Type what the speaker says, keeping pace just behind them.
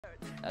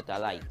that I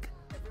like.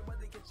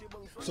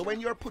 So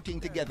when you're putting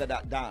together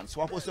that dance,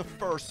 what was the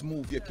first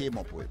move you came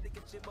up with?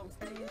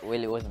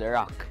 Well, it was the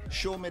rock.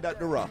 Show me that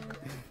the rock.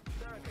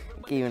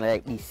 It came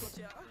like this.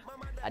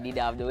 I did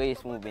have the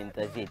waist movement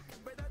as it,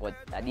 but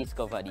I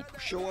discovered it.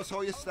 Show us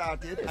how you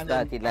started. It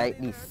started like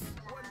this.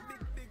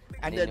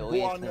 And then the go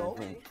waist on now.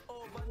 movement.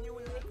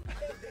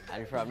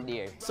 And from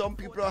there. Some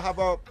people have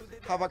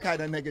a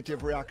kind of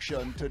negative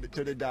reaction to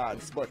the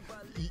dance, but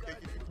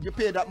you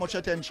pay that much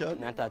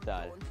attention? Not at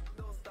all.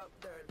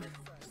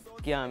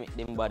 Can't make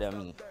them bother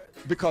me.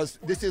 Because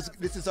this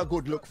is a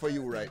good look for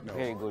you right now.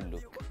 Very good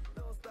look.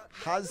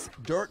 Has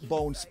Dirt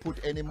Bounce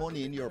put any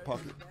money in your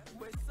pocket?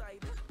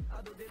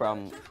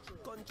 From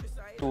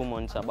 2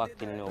 months back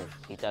till now,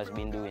 it has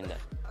been doing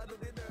that.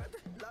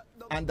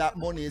 And that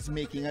money is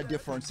making a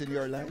difference in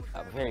your life?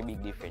 A very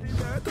big difference.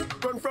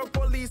 Run from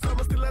police, I'm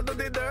still under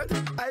the dirt.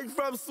 I'm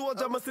from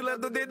soldier, I'm still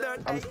under the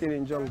dirt. I'm still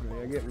in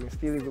jungle, you get me?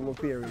 Still living with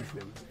my parents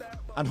then.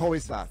 And how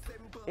is that?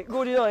 It's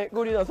good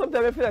enough.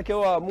 Sometimes I feel like you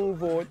want to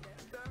move out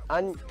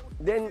and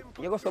then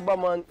you go to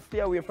Bama, stay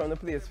away from the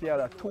place for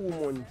like 2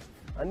 months.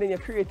 And then your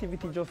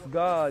creativity just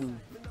gone.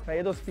 And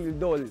you just feel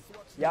dull.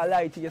 You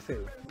lie to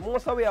yourself.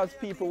 Most of us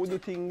people who do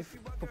things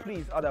to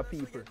please other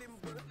people.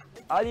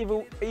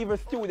 And even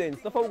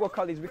students, not for we go to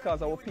college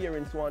because our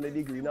parents want a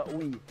degree, not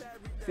we.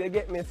 So you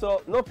get me?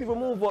 So no people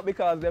move up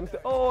because them say,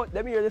 oh,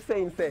 them hear the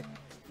saying say,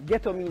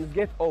 ghetto means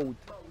get out.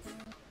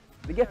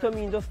 The ghetto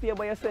means just stay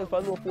by yourself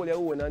and no pull your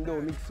own and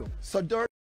don't mix up. So Dirt